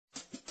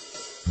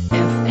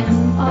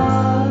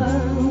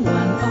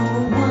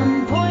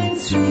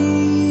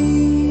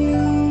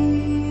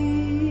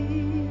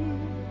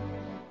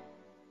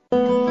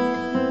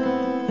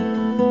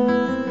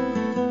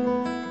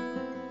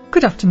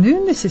Good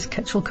afternoon, this is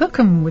Ketchel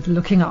Kirkham with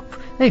Looking Up,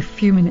 a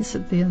few minutes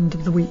at the end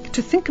of the week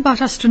to think about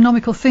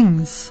astronomical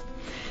things.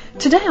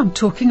 Today I'm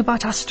talking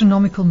about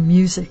astronomical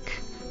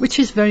music, which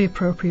is very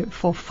appropriate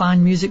for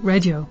fine music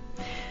radio.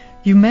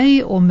 You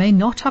may or may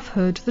not have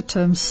heard the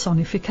term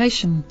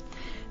sonification.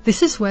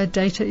 This is where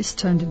data is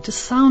turned into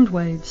sound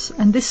waves,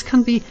 and this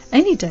can be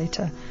any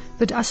data,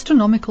 but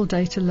astronomical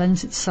data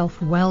lends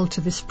itself well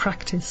to this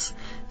practice,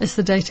 as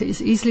the data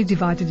is easily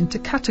divided into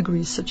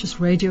categories such as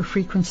radio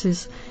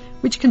frequencies,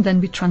 which can then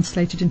be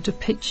translated into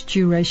pitch,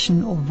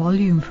 duration or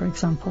volume, for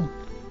example.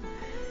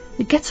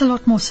 It gets a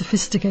lot more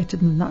sophisticated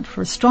than that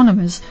for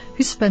astronomers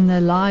who spend their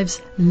lives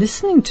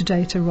listening to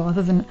data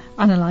rather than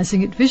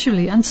analysing it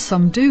visually, and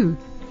some do.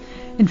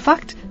 In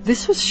fact,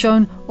 this was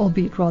shown,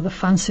 albeit rather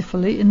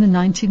fancifully, in the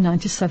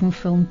 1997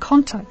 film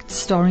Contact,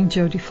 starring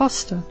Jodie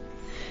Foster.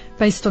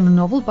 Based on a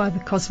novel by the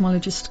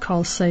cosmologist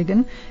Carl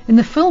Sagan, in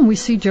the film we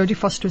see Jodie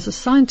Foster as a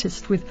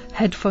scientist with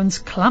headphones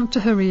clamped to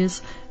her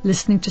ears,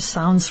 listening to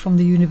sounds from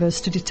the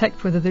universe to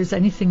detect whether there's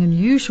anything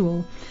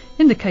unusual.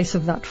 In the case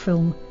of that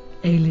film,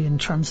 alien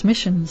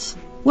transmissions.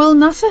 Well,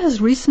 NASA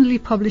has recently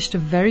published a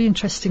very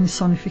interesting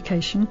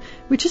sonification,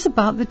 which is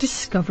about the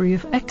discovery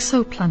of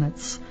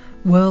exoplanets,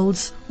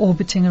 worlds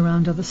orbiting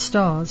around other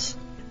stars.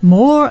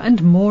 More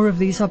and more of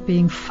these are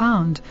being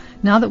found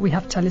now that we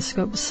have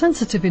telescopes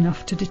sensitive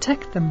enough to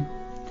detect them.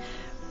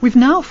 We've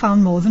now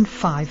found more than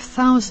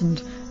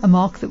 5,000, a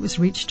mark that was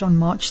reached on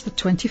March the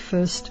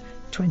 21st,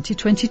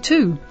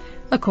 2022,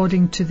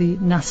 according to the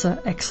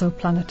NASA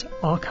Exoplanet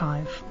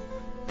Archive.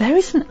 There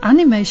is an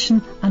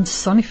animation and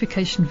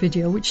sonification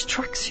video which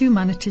tracks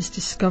humanity's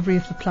discovery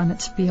of the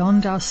planets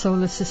beyond our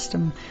solar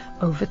system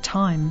over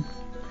time.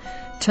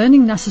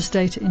 Turning NASA's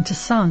data into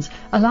sounds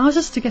allows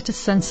us to get a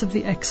sense of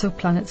the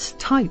exoplanets'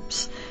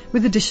 types,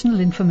 with additional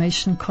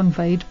information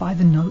conveyed by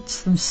the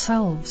notes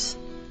themselves.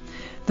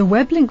 The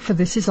web link for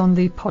this is on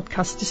the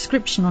podcast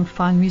description on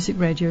Fine Music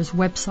Radio's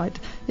website,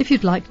 if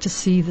you'd like to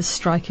see the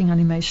striking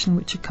animation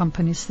which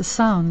accompanies the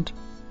sound.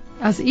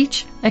 As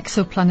each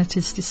exoplanet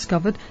is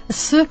discovered, a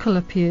circle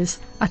appears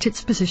at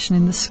its position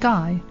in the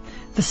sky.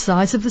 The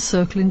size of the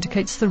circle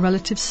indicates the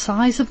relative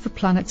size of the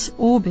planet's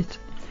orbit,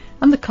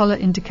 and the colour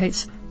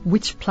indicates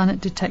which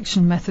planet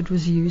detection method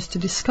was used to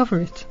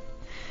discover it.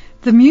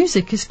 The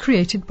music is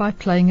created by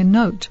playing a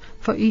note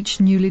for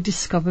each newly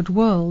discovered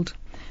world.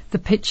 The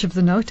pitch of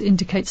the note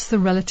indicates the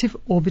relative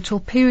orbital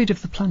period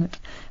of the planet,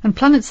 and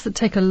planets that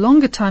take a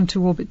longer time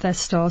to orbit their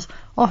stars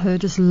are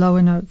heard as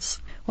lower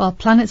notes, while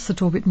planets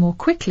that orbit more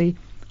quickly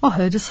are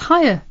heard as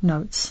higher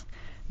notes.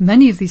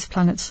 Many of these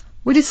planets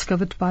were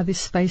discovered by the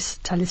space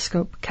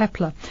telescope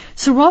Kepler.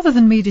 So rather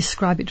than me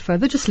describe it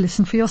further, just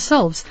listen for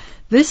yourselves.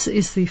 This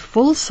is the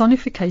full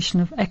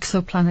sonification of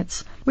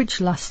exoplanets,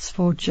 which lasts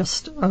for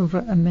just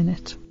over a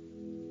minute.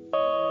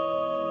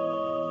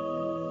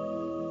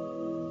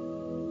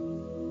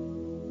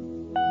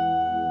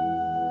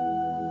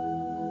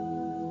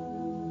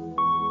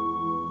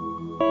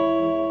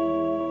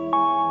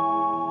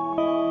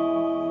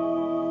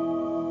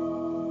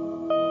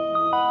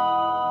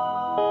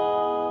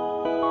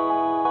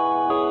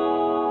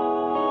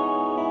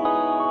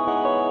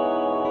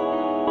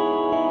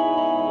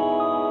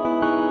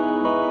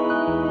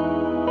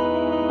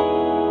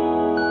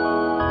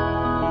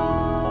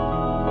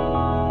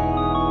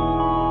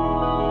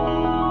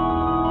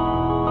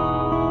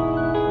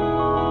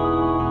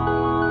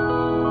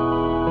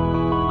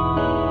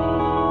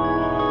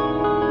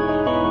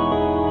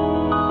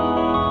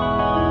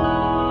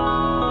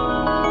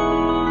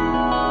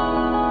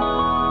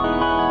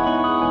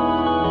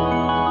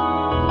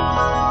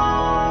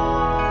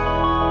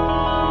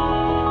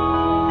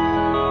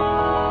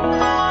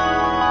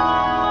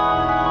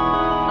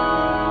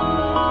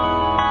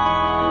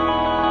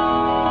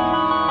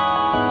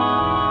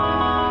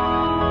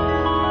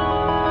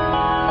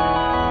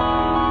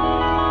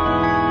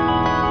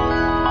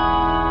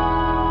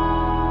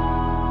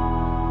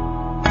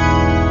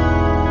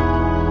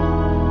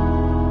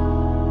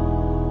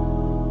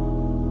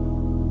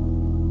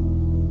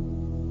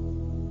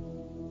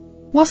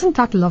 Wasn't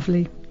that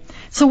lovely?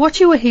 So what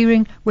you were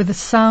hearing were the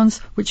sounds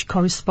which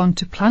correspond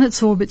to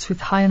planets' orbits, with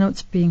higher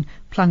notes being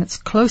planets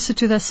closer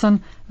to their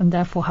sun and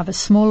therefore have a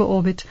smaller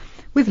orbit,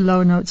 with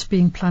lower notes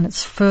being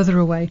planets further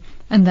away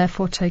and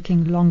therefore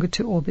taking longer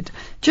to orbit,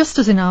 just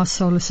as in our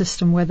solar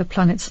system, where the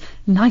planets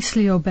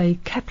nicely obey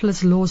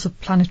Kepler's laws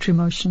of planetary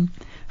motion,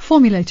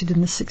 formulated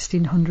in the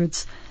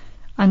 1600s,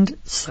 and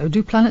so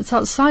do planets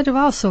outside of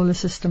our solar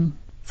system.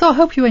 So I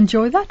hope you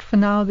enjoy that. For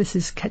now, this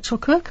is Ketchel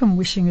Kirkham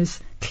wishing us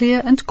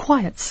clear and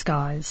quiet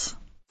skies.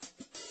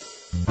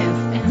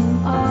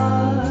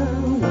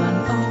 FMR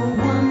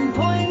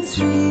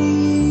 101.3